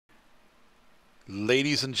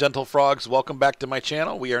Ladies and gentle frogs, welcome back to my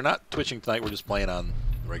channel. We are not twitching tonight. We're just playing on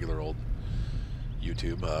regular old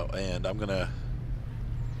YouTube. And I'm going to...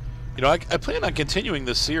 I plan on continuing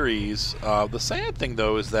this series. The sad thing,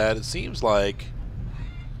 though, is that it seems like...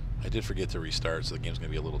 I did forget to restart, so the game's going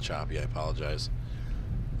to be a little choppy. I apologize.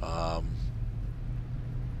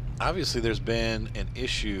 Obviously, there's been an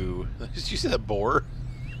issue... Did you see that boar?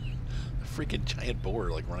 A freaking giant boar,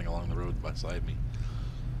 like, running along the road beside me.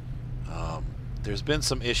 There's been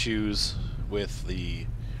some issues with the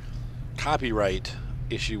copyright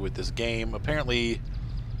issue with this game. Apparently,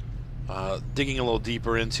 digging a little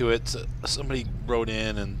deeper into it, somebody wrote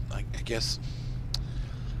in, and I guess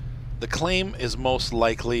the claim is most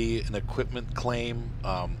likely an equipment claim.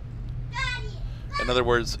 In other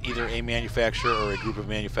words, either a manufacturer or a group of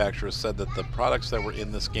manufacturers said that the products that were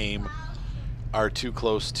in this game are too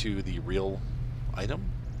close to the real item,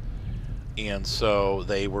 and so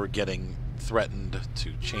they were getting threatened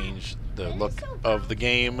to change the look of the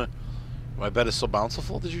game. My bed is so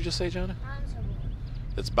bounceable, did you just say, John?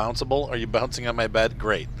 Bounceable. It's bounceable? Are you bouncing on my bed?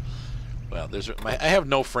 Great. Well, I have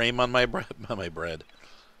no frame on my bread.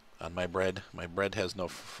 My bread has no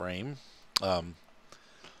frame. And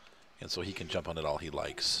so he can jump on it all he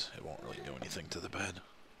likes. It won't really do anything to the bed.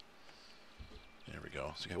 There we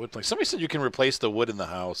go. So you got wood planks. Somebody said you can replace the wood in the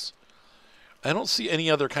house. I don't see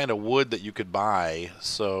any other kind of wood that you could buy,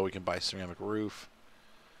 so we can buy ceramic roof,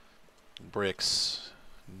 bricks,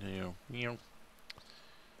 what's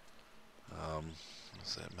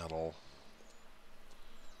that, metal,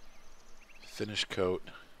 finish coat,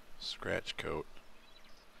 scratch coat,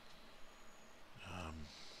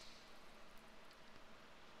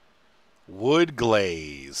 wood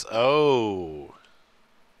glaze. Oh,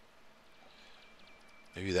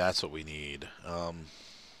 maybe that's what we need.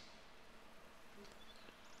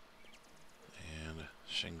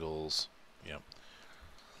 Shingles. Yep.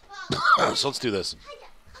 So let's do this.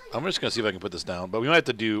 I'm just gonna see if I can put this down, but we might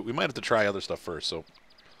have to try other stuff first. So I'm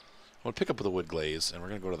gonna pick up the wood glaze, and we're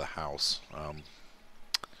gonna go to the house.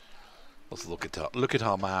 Let's look at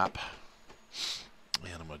our map,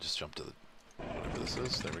 and I'm gonna just jump to the whatever this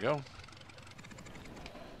is. There we go.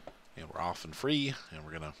 And we're off and free, and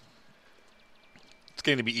we're gonna. It's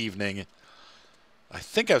going to be evening. I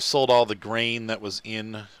think I've sold all the grain that was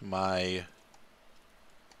in my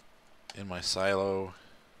silo.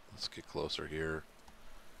 Let's get closer here.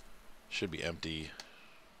 Should be empty.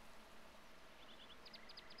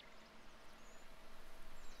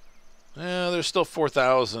 There's still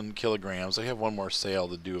 4,000 kilograms. I have one more sale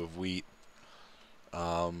to do of wheat.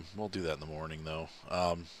 We'll do that in the morning, though.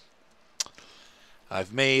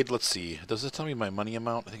 I've made, let's see, does it tell me my money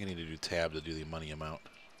amount? I think I need to do tab to do the money amount.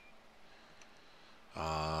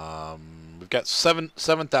 We've got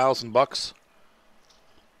 7,000 bucks.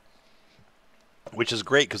 Which is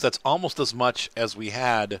great, because that's almost as much as we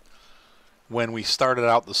had when we started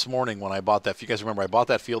out this morning when I bought that. If you guys remember, I bought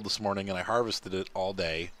that field this morning, and I harvested it all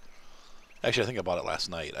day. Actually, I think I bought it last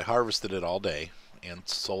night. I harvested it all day and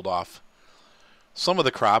sold off some of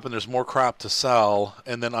the crop, and there's more crop to sell.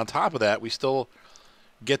 And then on top of that, we still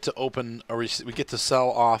get to we get to sell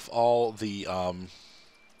off all the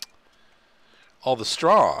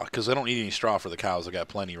straw, because I don't need any straw for the cows. I got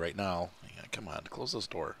plenty right now. Yeah, come on, close this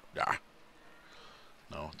door. Yeah.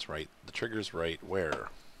 No, it's right. The trigger's right where?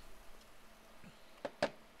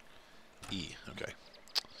 E. Okay.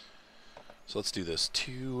 So let's do this.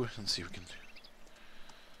 2. Let's see if we can...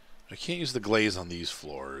 I can't use the glaze on these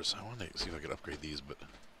floors. I want to see if I could upgrade these, but...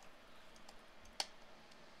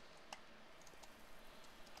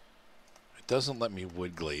 It doesn't let me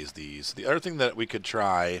wood glaze these. The other thing that we could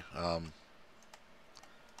try...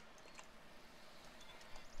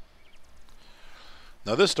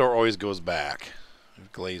 Now this door always goes back.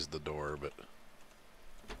 I've glazed the door, but...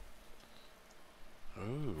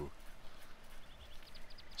 Ooh.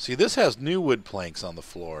 See, this has new wood planks on the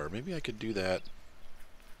floor. Maybe I could do that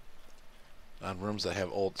on rooms that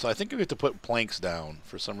have old... So I think we have to put planks down.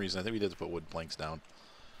 For some reason, I think we did to put wood planks down.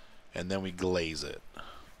 And then we glaze it.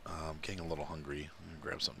 I'm getting a little hungry. I'm going to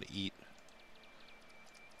grab something to eat.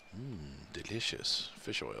 Delicious.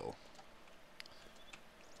 Fish oil.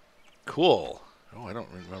 Cool. Oh, I don't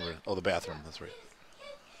remember. Oh, the bathroom. That's right.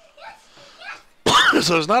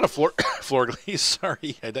 So there's not a floor glaze.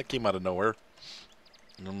 Sorry, that came out of nowhere.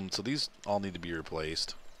 So these all need to be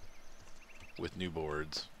replaced with new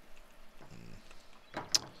boards.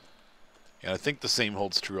 And I think the same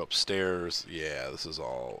holds true upstairs. Yeah, this is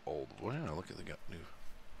all old. Wow, look at they got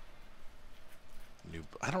new.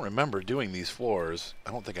 I don't remember doing these floors.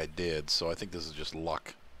 I don't think I did. So I think this is just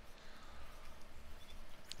luck.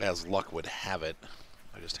 As luck would have it,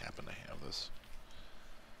 I just happen to have this.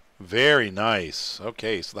 Very nice.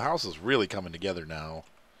 Okay, so the house is really coming together now.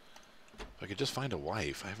 If I could just find a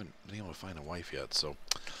wife. I haven't been able to find a wife yet, so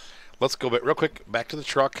let's go back real quick back to the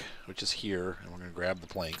truck, which is here, and we're going to grab the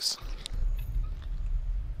planks.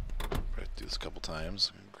 Probably do this a couple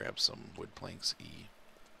times. I'm going to grab some wood planks E.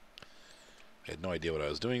 I had no idea what I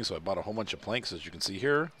was doing, so I bought a whole bunch of planks, as you can see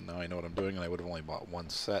here. Now I know what I'm doing, and I would have only bought one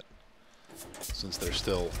set, since they're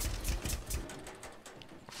still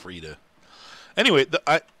free to... Anyway,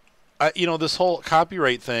 you know, this whole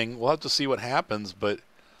copyright thing, we'll have to see what happens, but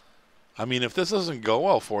I mean, if this doesn't go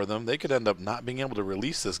well for them, they could end up not being able to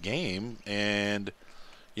release this game. And,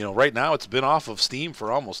 you know, right now it's been off of Steam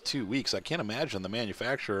for almost 2 weeks. I can't imagine the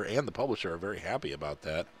manufacturer and the publisher are very happy about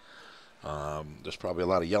that. There's probably a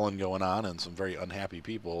lot of yelling going on and some very unhappy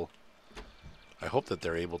people. I hope that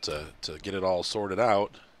they're able to get it all sorted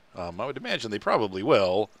out. I would imagine they probably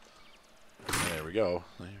will. There we go.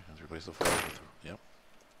 Let's replace the floor with, yep.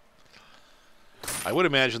 I would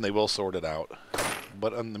imagine they will sort it out.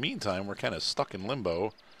 But in the meantime, we're kind of stuck in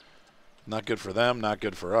limbo. Not good for them, not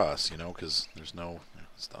good for us, you know, because there's no... Yeah,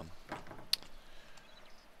 it's done.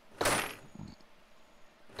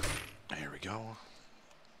 There we go.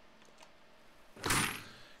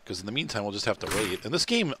 Because in the meantime, we'll just have to wait. And this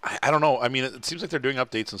game, I don't know. I mean, it seems like they're doing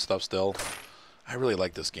updates and stuff still. I really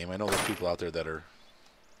like this game. I know there's people out there that are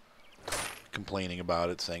complaining about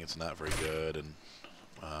it, saying it's not very good. And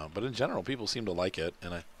but in general, people seem to like it.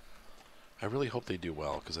 And I really hope they do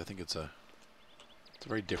well, because I think it's a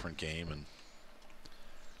very different game. And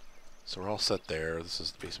so we're all set there. This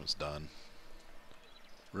is the basement's done.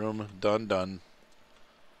 Room done.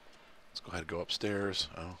 Let's go ahead and go upstairs.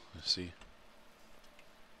 Oh, let's see.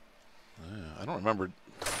 I don't remember.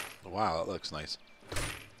 Wow, that looks nice.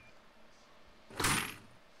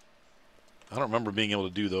 I don't remember being able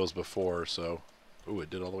to do those before, so... Ooh, it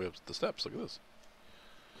did all the way up the steps. Look at this.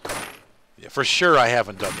 Yeah, for sure I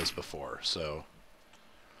haven't done this before, so...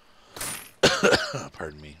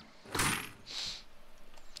 Pardon me. I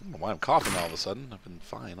don't know why I'm coughing all of a sudden. I've been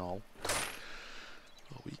fine all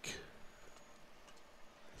week.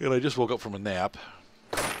 And I just woke up from a nap.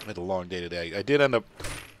 I had a long day today. I did end up...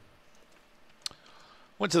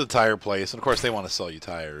 Went to the tire place, and of course they want to sell you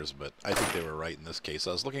tires, but I think they were right in this case.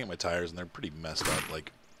 I was looking at my tires, and they're pretty messed up.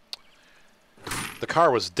 Like, the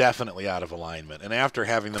car was definitely out of alignment, and after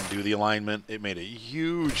having them do the alignment, it made a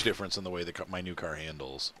huge difference in the way my new car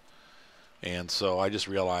handles. And so I just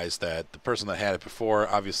realized that the person that had it before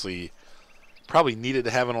obviously probably needed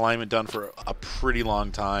to have an alignment done for a pretty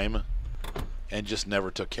long time and just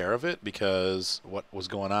never took care of it, because what was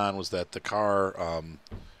going on was that the car...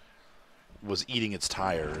 was eating its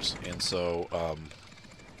tires, and so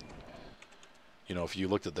you know, if you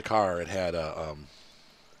looked at the car, it had a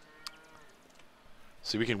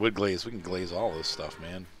see, we can wood glaze, we can glaze all this stuff,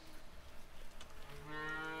 man.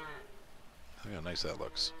 Look how nice that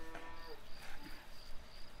looks.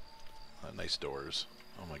 Nice doors.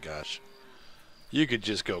 Oh my gosh, you could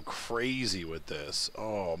just go crazy with this.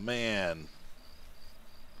 Oh man.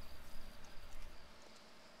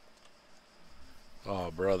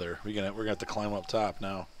 Oh, brother, we're gonna have to climb up top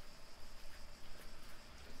now.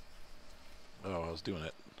 Oh, I was doing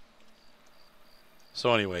it.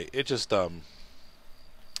 So anyway, it just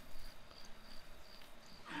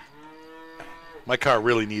my car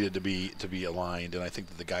really needed to be aligned, and I think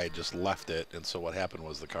that the guy had just left it, and so what happened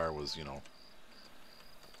was the car was, you know,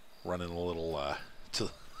 running a little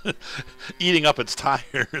eating up its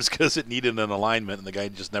tires because it needed an alignment, and the guy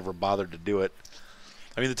just never bothered to do it.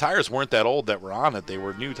 I mean, the tires weren't that old that were on it. They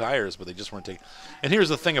were new tires, but they just weren't taking... And here's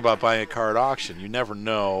the thing about buying a car at auction. You never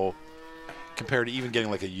know, compared to even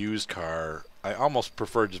getting like a used car. I almost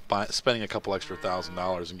prefer just spending a couple extra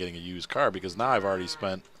 $1,000 and getting a used car, because now I've already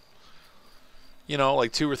spent, you know,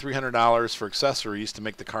 like $200 or $300 for accessories to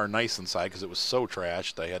make the car nice inside, because it was so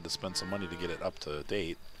trashed. I had to spend some money to get it up to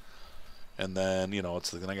date. And then, you know,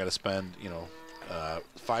 then I got to spend, you know,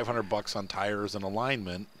 $500 on tires and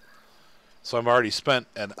alignment. So I've already spent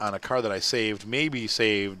on a car that I saved, maybe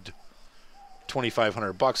saved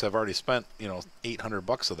 $2,500. I've already spent, you know,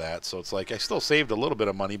 $800 of that. So it's like I still saved a little bit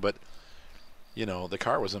of money, but you know, the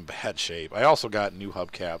car was in bad shape. I also got new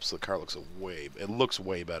hubcaps. So the car looks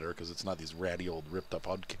way better, because it's not these ratty old ripped up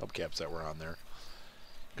hubcaps that were on there.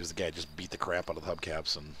 Because the guy just beat the crap out of the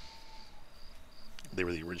hubcaps, and they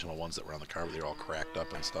were the original ones that were on the car, but they were all cracked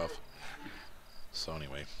up and stuff. So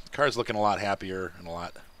anyway, the car's looking a lot happier and a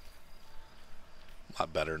lot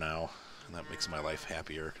better now, and that makes my life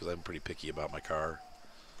happier, because I'm pretty picky about my car,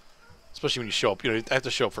 especially when you show up. You know, I have to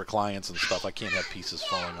show up for clients and stuff. I can't have pieces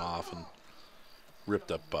falling off and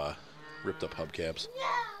ripped up hubcaps.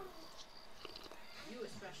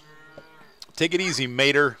 Take it easy,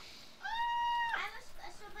 Mater.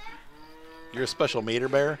 You're a special Mater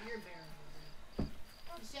bear? He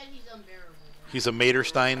said he's unbearable. He's a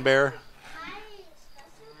Materstein bear?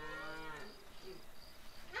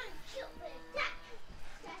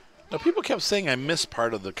 Now, people kept saying I missed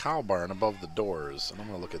part of the cow barn above the doors. And I'm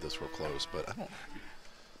going to look at this real close, but I don't...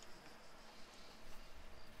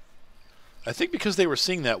 I think because they were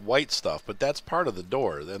seeing that white stuff, but that's part of the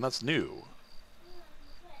door, and that's new.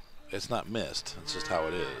 It's not missed. It's just how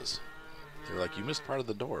it is. They're like, you missed part of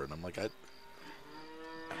the door. And I'm like,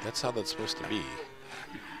 that's how that's supposed to be.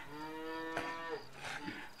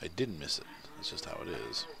 I didn't miss it. That's just how it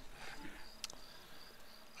is.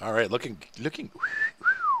 All right, looking.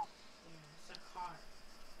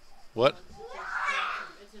 What?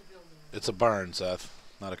 It's a barn, Seth,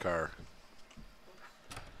 not a car.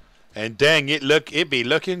 And dang it, it be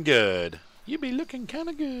looking good. You be looking kind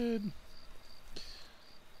of good.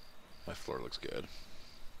 My floor looks good.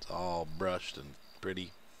 It's all brushed and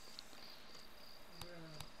pretty.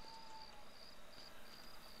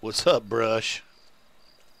 What's up, brush?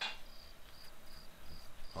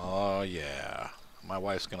 Oh, yeah. My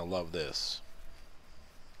wife's going to love this.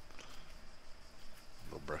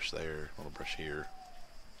 Little brush there, little brush here.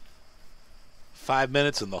 5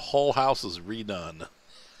 minutes and the whole house is redone.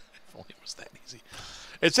 If only it was that easy.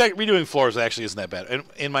 It's redoing floors actually isn't that bad. And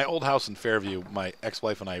in my old house in Fairview, my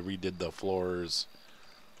ex-wife and I redid the floors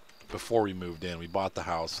before we moved in. We bought the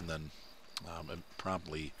house and then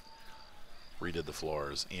promptly redid the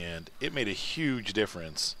floors, and it made a huge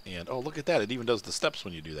difference. And oh, look at that! It even does the steps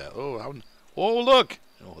when you do that. Oh, look!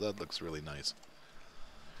 Oh, that looks really nice.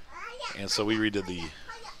 And so we redid the.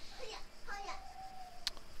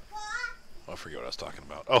 Oh, I forget what I was talking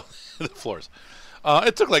about. Oh, the floors.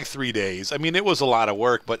 It took like 3 days. I mean, it was a lot of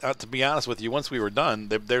work, but to be honest with you, once we were done,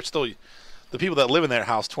 they're still, the people that live in that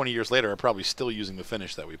house 20 years later are probably still using the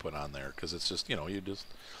finish that we put on there, because it's just,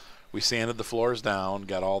 we sanded the floors down,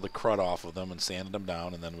 got all the crud off of them and sanded them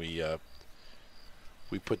down, and then we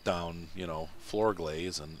put down, floor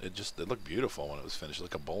glaze, and it looked beautiful when it was finished,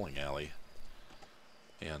 like a bowling alley.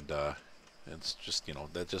 And it's just,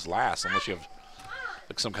 that just lasts, unless you have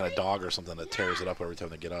like some kind of dog or something that tears it up every time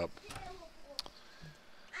they get up.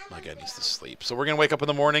 My guy needs to sleep. So we're going to wake up in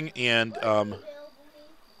the morning, and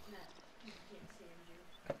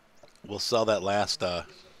we'll sell that last, get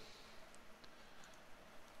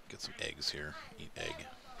some eggs here. Eat egg.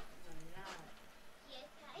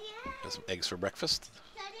 Got some eggs for breakfast?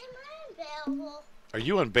 Are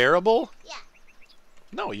you unbearable? Yeah.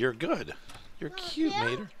 No, you're good. You're cute,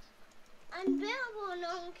 Mater. Unbearable,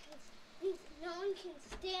 no one can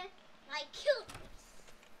stand my cuteness.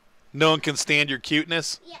 No one can stand your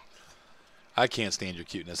cuteness? Yes. I can't stand your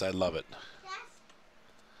cuteness. I love it. Yes.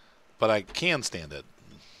 But I can stand it,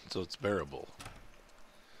 so it's bearable.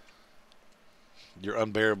 You're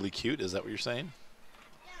unbearably cute? Is that what you're saying?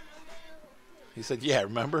 Yeah, I'm unbearable. He said, yeah,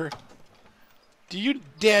 remember?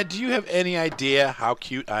 Dad, do you have any idea how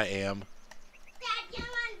cute I am? Dad, you're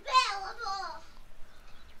unbearable.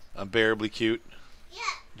 Unbearably cute? Yes.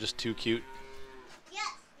 Just too cute? Yes.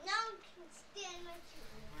 No one can stand my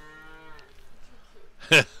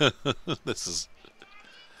cuteness. This is...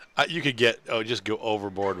 you could just go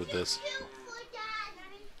overboard with this. Cute for Dad.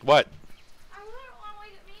 What? I wouldn't want to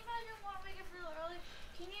wake up. Me and I don't want to wake up real early.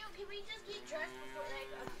 Can we just get dressed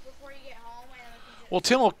before you get home? And Well,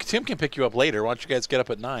 Tim can pick you up later. Why don't you guys get up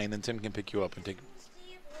at 9, and Tim can pick you up and take...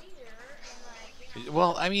 stay up later and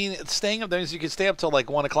Well, I mean, staying up there means you can stay up till like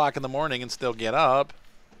 1 o'clock in the morning and still get up.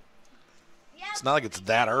 yeah, It's not like it's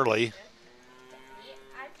that early. Yeah,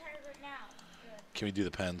 I'm tired right now. Good. Can we do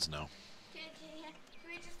the pens? No. Can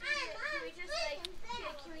we just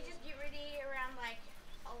get ready around like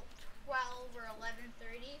 12 or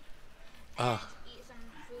 11:30? Uh, Eat some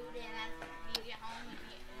food and then you get home and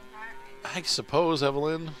eat in the car. I suppose,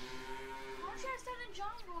 Evelyn. Why don't you have Steph and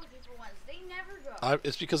John go with you for once? They never go.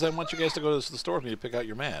 It's because I want you guys to go to the store with me to pick out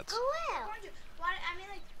your mats. Go well. Why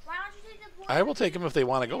don't you take the boys? I will take them if they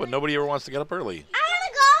want to go, but nobody ever wants to get up early. I want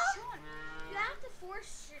to go. Sean, you have to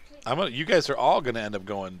force your kids. You guys are all going to end up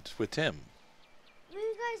going with Tim. Where are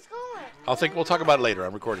you guys going? We'll talk about it later.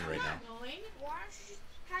 I'm recording right now. Why don't you just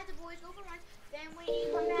have the boys go for once? Then when you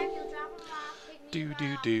come back, you'll drop them off. Pick me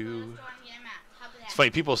up, Do. go to the store and get 'em out. How about that? It's funny,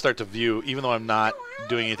 people start to view, even though I'm not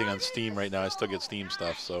doing anything on Steam right now, I still get Steam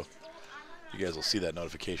stuff, so you guys will see that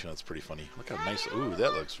notification. That's pretty funny. Look how nice. Ooh,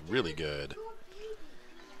 that looks really good.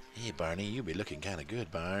 Hey, Barney, you be looking kind of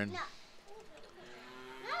good, Barn.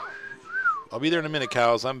 I'll be there in a minute,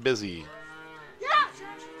 cows. I'm busy.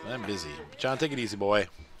 I'm busy. John, take it easy, boy.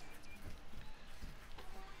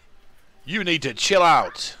 You need to chill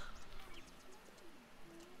out.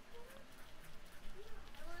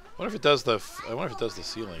 I wonder if it does the. I wonder if it does the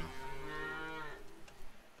ceiling.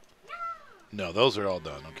 No, those are all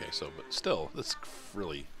done. Okay, so but still, that's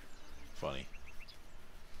really funny.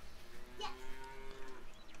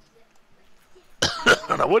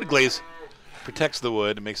 Now, wood glaze protects the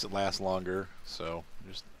wood and makes it last longer. So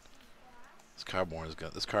just this cowborn is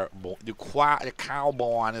gonna the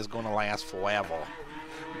cowborn is gonna last forever.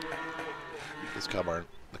 This cowborn,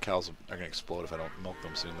 the cows are gonna explode if I don't milk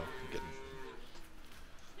them soon.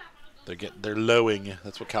 They're lowing.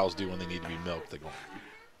 That's what cows do when they need to be milked. They go.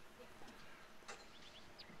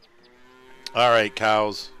 All right,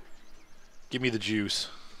 cows, give me the juice.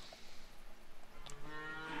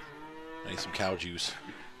 I need some cow juice.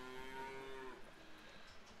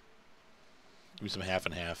 Give me some half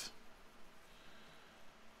and half.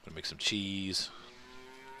 Gonna make some cheese.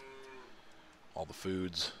 All the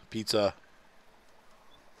foods. Pizza.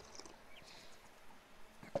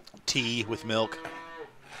 Tea with milk.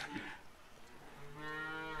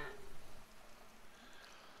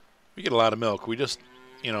 We get a lot of milk. We just,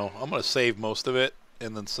 you know, I'm gonna save most of it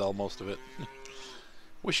and then sell most of it.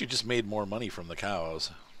 Wish you just made more money from the cows.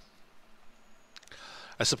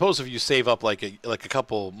 I suppose if you save up like a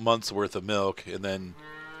couple months worth of milk, and then,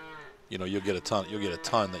 you know, you'll get a ton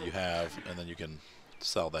that you have, and then you can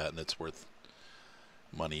sell that, and it's worth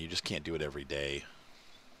money. You just can't do it every day.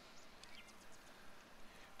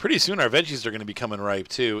 Pretty soon our veggies are going to be coming ripe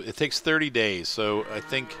too. It takes 30 days, so I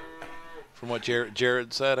think, from what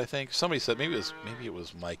Jared said, I think somebody said maybe it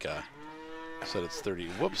was Micah said it's 30.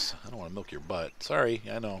 Whoops! I don't want to milk your butt. Sorry.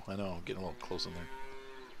 I know. I'm getting a little close in there.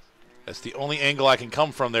 That's the only angle I can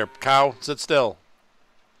come from there, cow. Sit still.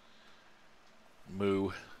 Moo.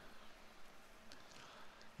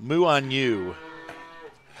 Moo on you.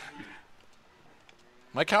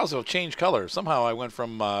 My cows have changed color. Somehow I went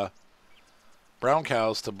from brown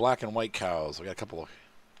cows to black and white cows. I got a couple of,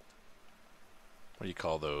 what do you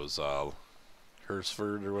call those?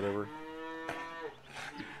 Hereford or whatever.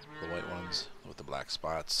 The white ones with the black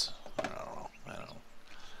spots. I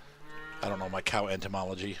don't know my cow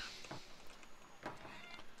entomology.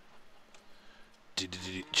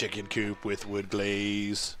 Chicken coop with wood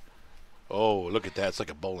glaze. Oh, look at that. It's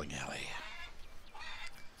like a bowling alley.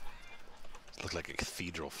 It looks like a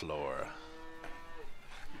cathedral floor.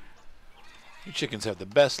 You chickens have the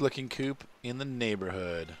best looking coop in the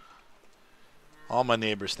neighborhood. All my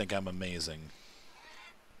neighbors think I'm amazing.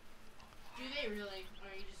 Do they really? Or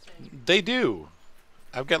are you just saying? They do.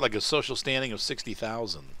 I've got like a social standing of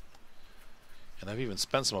 60,000. And I've even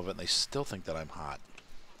spent some of it, and they still think that I'm hot.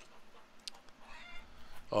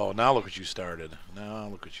 Oh, now look what you started. Now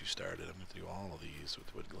look what you started. I'm going to do all of these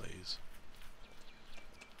with wood glaze.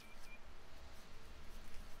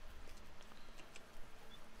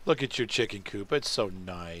 Look at your chicken coop. It's so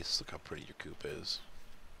nice. Look how pretty your coop is.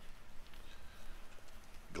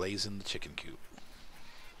 Glazing the chicken coop.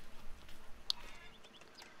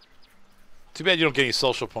 Too bad you don't get any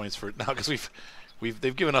social points for it now, because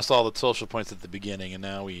they've given us all the social points at the beginning, and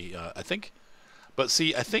now I think. But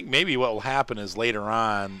see, I think maybe what will happen is later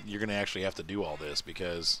on you're going to actually have to do all this,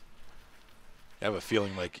 because I have a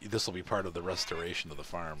feeling like this will be part of the restoration of the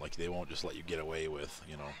farm. Like they won't just let you get away with,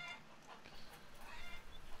 you know,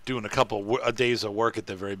 doing a couple of days of work at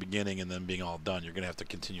the very beginning and then being all done. You're going to have to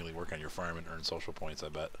continually work on your farm and earn social points, I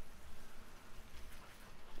bet.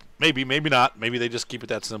 Maybe, maybe not. Maybe they just keep it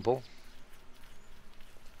that simple.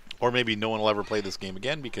 Or maybe no one will ever play this game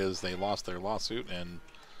again because they lost their lawsuit and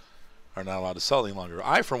are not allowed to sell any longer.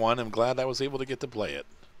 I, for one, am glad I was able to get to play it.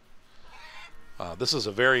 This is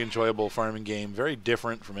a very enjoyable farming game, very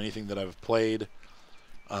different from anything that I've played.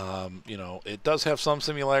 You know, it does have some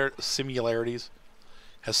similarities.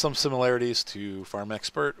 Has some similarities to Farm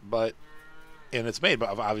Expert, and it's made by,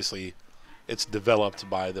 obviously, it's developed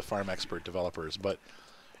by the Farm Expert developers, but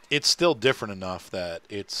it's still different enough that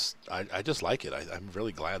I just like it. I'm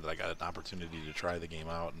really glad that I got an opportunity to try the game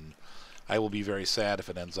out, and I will be very sad if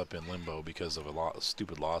it ends up in limbo because of a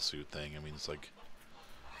stupid lawsuit thing. I mean, it's like,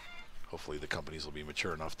 hopefully the companies will be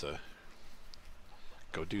mature enough to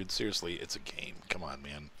go, dude, seriously, it's a game. Come on,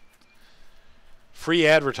 man. Free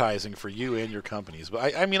advertising for you and your companies.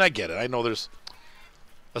 But I mean, I get it. I know there's,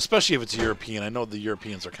 especially if it's European, I know the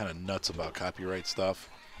Europeans are kind of nuts about copyright stuff.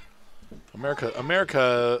 America, I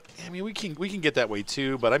mean, we can get that way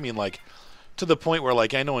too, but I mean, like, to the point where,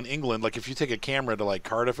 like, I know in England, like, if you take a camera to, like,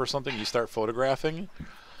 Cardiff or something, you start photographing,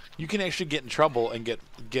 you can actually get in trouble and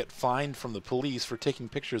get fined from the police for taking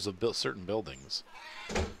pictures of certain buildings.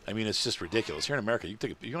 I mean, it's just ridiculous. Here in America, you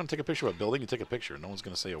want to take a picture of a building, you take a picture, and no one's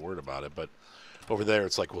going to say a word about it. But over there,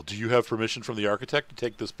 it's like, well, do you have permission from the architect to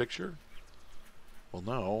take this picture? Well,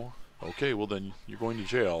 no. Okay, well then you're going to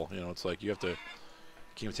jail. You know, it's like you have to, you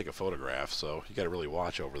can't even take a photograph, so you got to really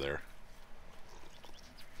watch over there.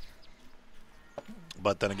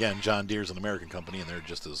 But then again, John Deere's an American company, and they're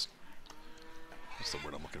just as, what's the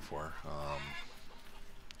word I'm looking for?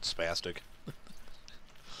 Spastic.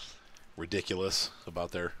 Ridiculous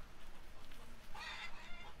about their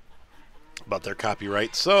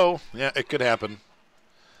copyright. So, yeah, it could happen.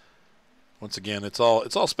 Once again, it's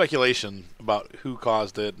all speculation about who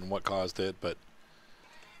caused it and what caused it, but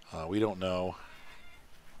we don't know.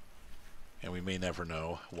 And we may never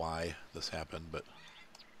know why this happened, but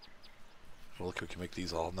well, look, we can make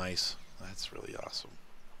these all nice. That's really awesome.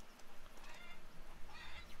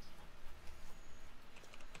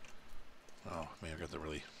 Oh, man, I've got the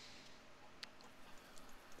really...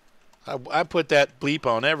 I put that bleep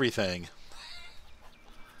on everything.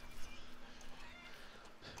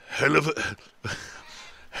 Hell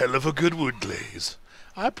of a good wood glaze.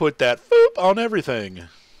 I put that boop on everything.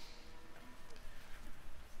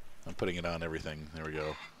 I'm putting it on everything. There we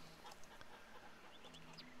go.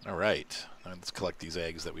 All right. Now let's collect these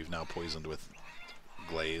eggs that we've now poisoned with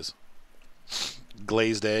glaze.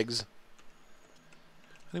 Glazed eggs.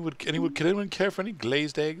 Can anyone care for any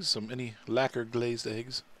glazed eggs? Any lacquer glazed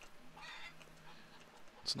eggs?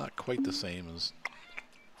 It's not quite the same as...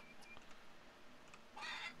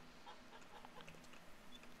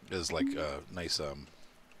 It's like a nice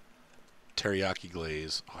teriyaki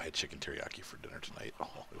glaze. Oh, I had chicken teriyaki for dinner tonight.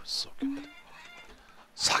 Oh, it was so good.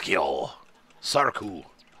 Sakyo! Sarku!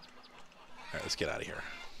 Alright, let's get out of here.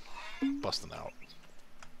 Busting out.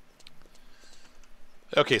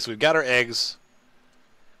 Okay, so we've got our eggs.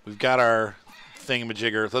 We've got our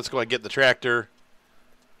thingamajigger. Let's go ahead and get the tractor.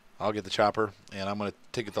 I'll get the chopper, and I'm going to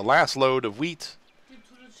take the last load of wheat.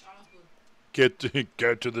 Get to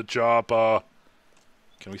the chopper.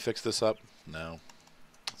 Can we fix this up? No.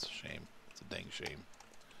 It's a shame. It's a dang shame.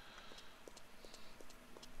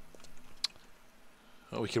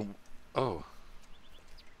 Oh, we can... Oh.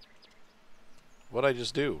 What'd I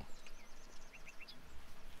just do?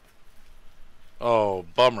 Oh,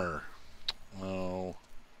 bummer. Oh.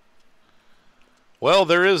 Well,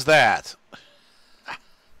 there is that.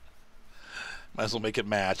 Might as well make it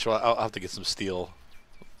match. Well, I'll have to get some steel.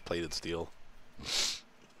 Plated steel.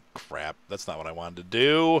 Crap. That's not what I wanted to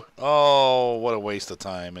do. Oh, what a waste of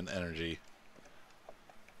time and energy.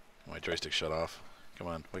 My joystick shut off. Come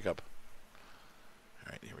on, wake up.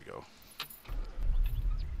 Alright, here we go.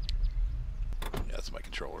 Yeah, that's my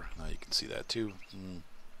controller. Now you can see that too.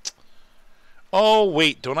 Oh,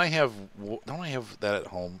 wait. Don't I have that at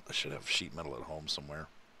home? I should have sheet metal at home somewhere.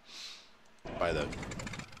 By the...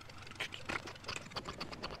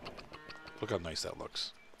 Look how nice that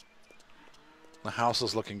looks. The house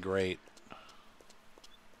is looking great.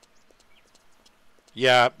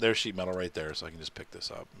 Yeah, there's sheet metal right there, so I can just pick this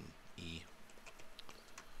up. And E.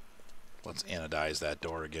 Let's anodize that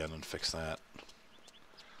door again and fix that.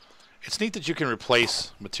 It's neat that you can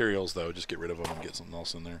replace materials, though. Just get rid of them and get something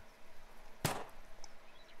else in there.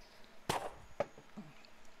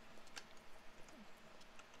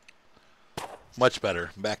 Much better.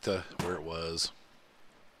 Back to where it was.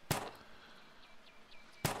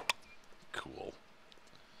 Cool.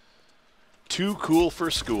 Too cool for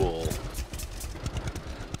school.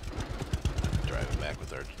 Driving back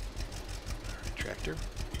with our tractor.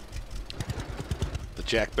 The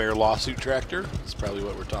Jack Bear lawsuit tractor. That's probably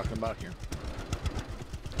what we're talking about here.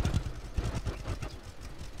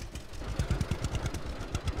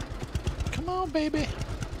 Come on, baby.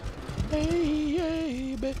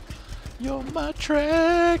 Baby. You're my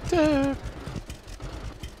tractor.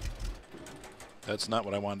 That's not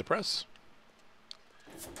what I wanted to press.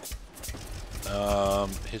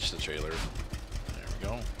 Hitch the trailer. There we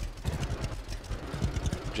go.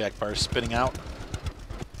 Jack bar spinning out.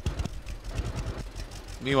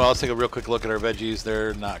 Meanwhile, let's take a real quick look at our veggies.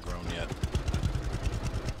 They're not grown yet.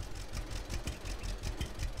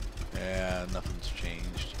 And nothing's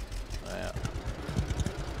changed. Yeah.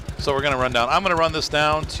 So we're going to run down. I'm going to run this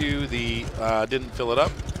down to the, didn't fill it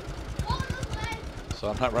up. So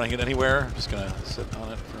I'm not running it anywhere. I'm just going to sit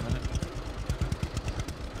on it for a minute.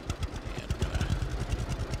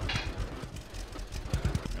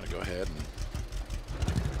 And I'm going to go ahead and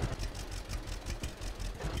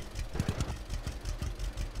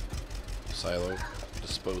silo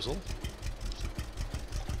disposal.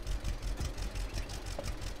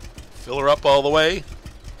 Fill her up all the way.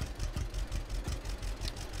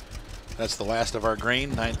 That's the last of our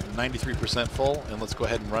grain, 93% full. And let's go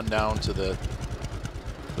ahead and run down to the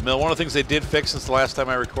mill. One of the things they did fix since the last time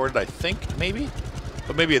I recorded, I think, maybe.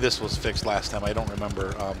 But maybe this was fixed last time. I don't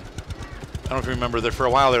remember. don't know if you remember that for a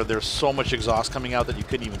while there's so much exhaust coming out that you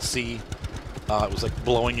couldn't even see. It was like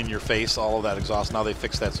blowing in your face, all of that exhaust. Now they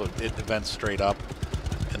fixed that so it vents straight up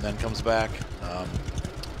and then comes back.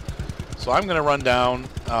 So I'm going to run down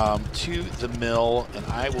to the mill, and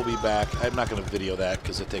I will be back. I'm not going to video that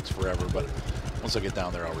because it takes forever, but once I get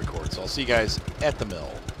down there, I'll record. So I'll see you guys at the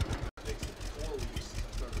mill.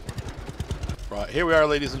 Right, here we are,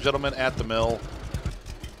 ladies and gentlemen, at the mill.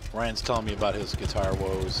 Ryan's telling me about his guitar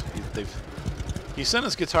woes. He sent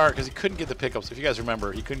his guitar because he couldn't get the pickups. If you guys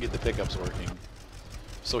remember, he couldn't get the pickups working.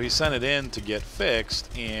 So he sent it in to get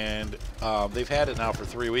fixed, and they've had it now for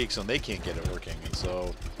 3 weeks, and they can't get it working. And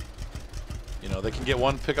so, you know, they can get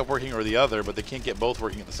one pickup working or the other, but they can't get both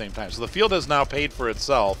working at the same time. So the field has now paid for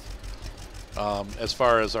itself as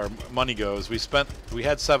far as our money goes. We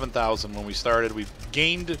had 7,000 when we started. We've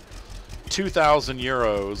gained 2,000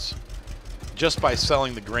 euros just by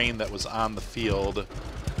selling the grain that was on the field.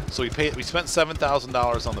 So we spent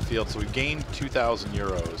 $7,000 on the field, so we gained 2,000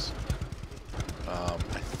 euros.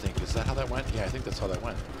 I think, is that how that went? Yeah, I think that's how that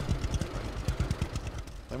went.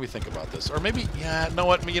 Let me think about this. Or maybe, yeah, know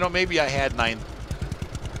what? You know, maybe I had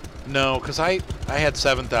No, because I had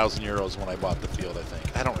 7,000 euros when I bought the field, I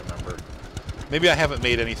think. I don't remember. Maybe I haven't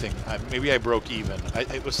made anything. Maybe I broke even.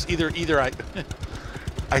 It was either I...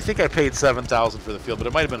 I think I paid 7,000 for the field, but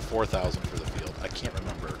it might have been 4,000 for the field. I can't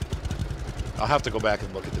remember. I'll have to go back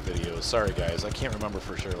and look at the videos. Sorry, guys. I can't remember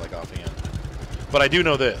for sure, like offhand. But I do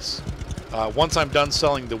know this. Once I'm done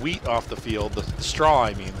selling the wheat off the field, the straw,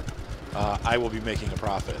 I mean, I will be making a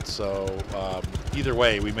profit. So either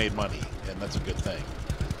way, we made money, and that's a good thing.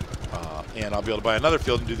 And I'll be able to buy another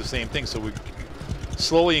field and do the same thing. So we're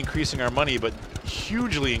slowly increasing our money, but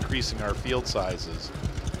hugely increasing our field sizes.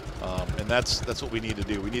 And that's what we need to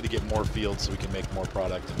do. We need to get more fields so we can make more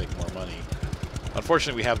product and make more money.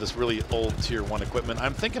 Unfortunately, we have this really old Tier 1 equipment.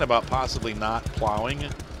 I'm thinking about possibly not plowing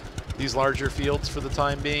these larger fields for the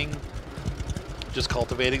time being, just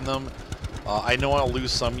cultivating them. I know I'll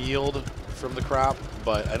lose some yield from the crop,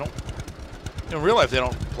 but I don't... In real life, they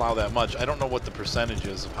don't plow that much. I don't know what the percentage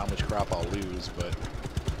is of how much crop I'll lose, but,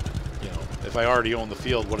 you know, if I already own the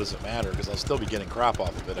field, what does it matter? Because I'll still be getting crop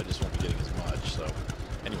off of it. I just won't be getting as much, so...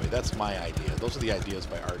 Anyway, that's my idea. Those are the ideas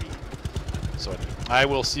by Artie. So anyway, I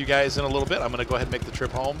will see you guys in a little bit. I'm going to go ahead and make the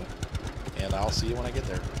trip home, and I'll see you when I get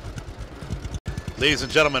there. Ladies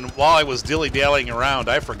and gentlemen, while I was dilly-dallying around,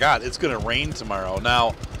 I forgot it's going to rain tomorrow.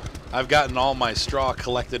 Now, I've gotten all my straw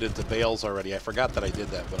collected into bales already. I forgot that I did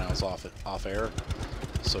that when I was off air,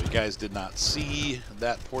 so you guys did not see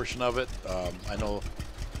that portion of it. I know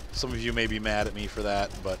some of you may be mad at me for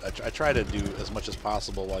that, but I try to do as much as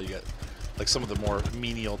possible while you get... like some of the more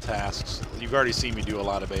menial tasks. You've already seen me do a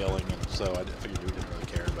lot of baling, and so I figured you didn't really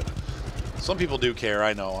care. But some people do care.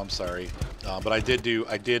 I know. I'm sorry, but I did do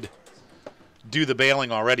the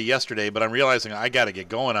baling already yesterday. But I'm realizing I got to get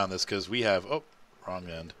going on this because we have wrong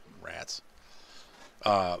end, rats.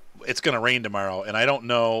 It's going to rain tomorrow, and I don't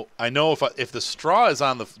know. I know if the straw is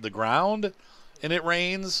on the ground and it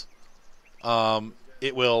rains,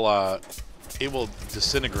 it will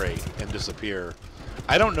disintegrate and disappear.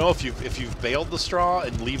 I don't know if you've baled the straw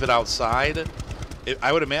and leave it outside.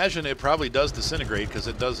 I would imagine it probably does disintegrate because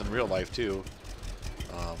it does in real life too.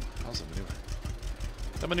 How's the manure?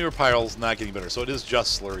 The manure pile's not getting better, so it is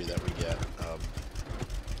just slurry that we get.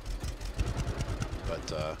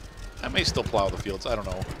 But I may still plow the fields. I don't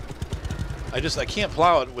know. I can't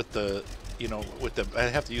plow it with the I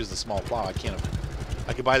have to use the small plow. I can't.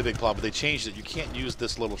 I could buy the big plow, but they changed it. You can't use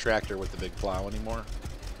this little tractor with the big plow anymore.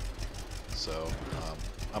 So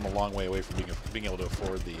I'm a long way away from being able to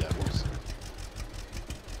afford the. Whoops.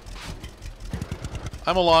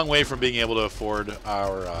 I'm a long way from being able to afford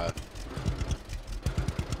our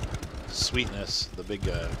sweetness, the big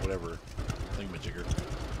whatever thingamajigger,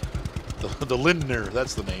 the Lindner.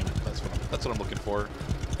 That's the name. That's what I'm looking for.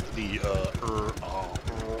 The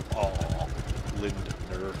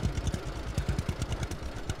Lindner.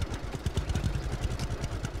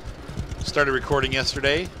 Started recording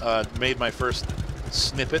yesterday. Made my first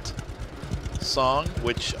snippet song,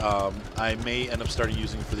 which I may end up starting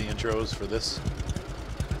using for the intros for this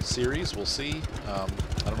series. We'll see. I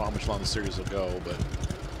don't know how much longer the series will go, but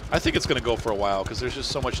I think it's going to go for a while because there's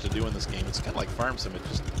just so much to do in this game. It's kind of like Farm Sim.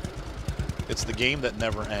 It's the game that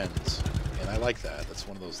never ends, and I like that. That's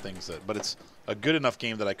one of those things but it's a good enough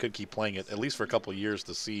game that I could keep playing it at least for a couple of years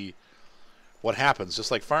to see what happens.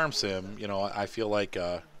 Just like Farm Sim, I feel like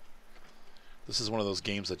this is one of those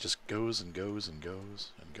games that just goes and goes and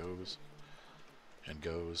goes and goes and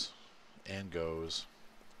goes and goes.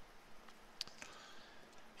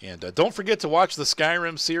 And don't forget to watch the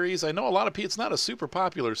Skyrim series. I know a lot of people, it's not a super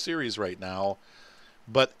popular series right now,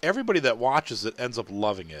 but everybody that watches it ends up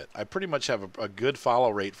loving it. I pretty much have a good follow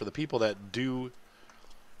rate for the people that do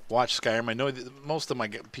watch Skyrim. I know that most of my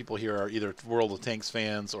people here are either World of Tanks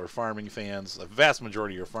fans or farming fans. A vast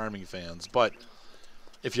majority are farming fans. But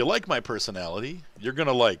if you like my personality, you're going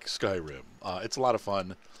to like Skyrim. It's a lot of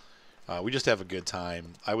fun. We just have a good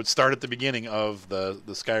time. I would start at the beginning of the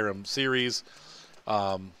Skyrim series.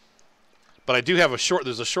 But I do have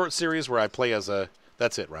there's a short series where I play as a,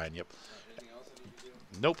 that's it, Ryan, yep.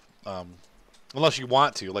 Nope. Unless you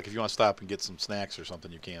want to, like if you want to stop and get some snacks or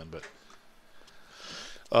something, you can, but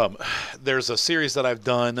there's a series that I've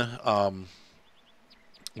done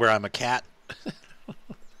where I'm a cat.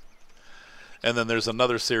 And then there's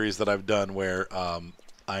another series that I've done where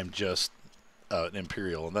I'm just an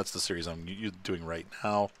Imperial, and that's the series I'm doing right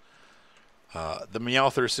now. The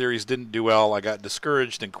Meowther series didn't do well. I got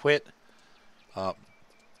discouraged and quit,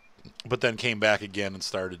 but then came back again and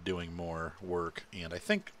started doing more work. And I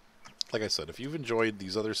think, like I said, if you've enjoyed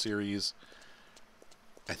these other series,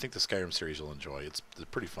 I think the Skyrim series you'll enjoy. It's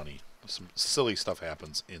pretty funny. Some silly stuff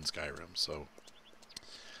happens in Skyrim. So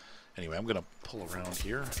anyway, I'm going to pull around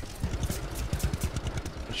here.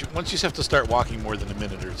 Once you have to start walking more than a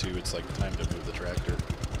minute or two, it's like time to move the tractor.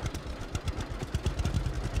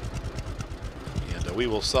 And we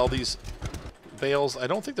will sell these bales. I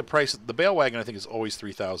don't think the price, the bale wagon I think is always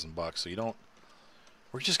 $3,000, so you don't,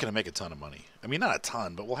 we're just going to make a ton of money. I mean, not a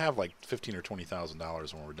ton, but we'll have like $15,000 or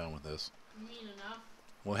 $20,000 when we're done with this. You mean enough?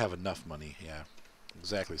 We'll have enough money, yeah.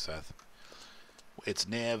 Exactly, Seth. It's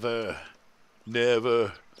never,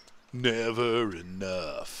 never, never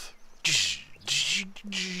enough.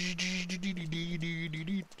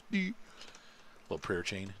 Little prayer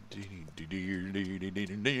chain.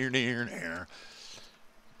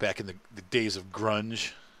 Back in the days of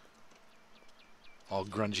grunge. All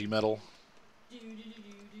grungy metal.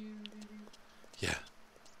 Yeah.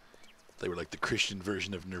 They were like the Christian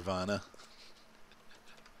version of Nirvana.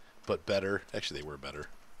 But better. Actually, they were better.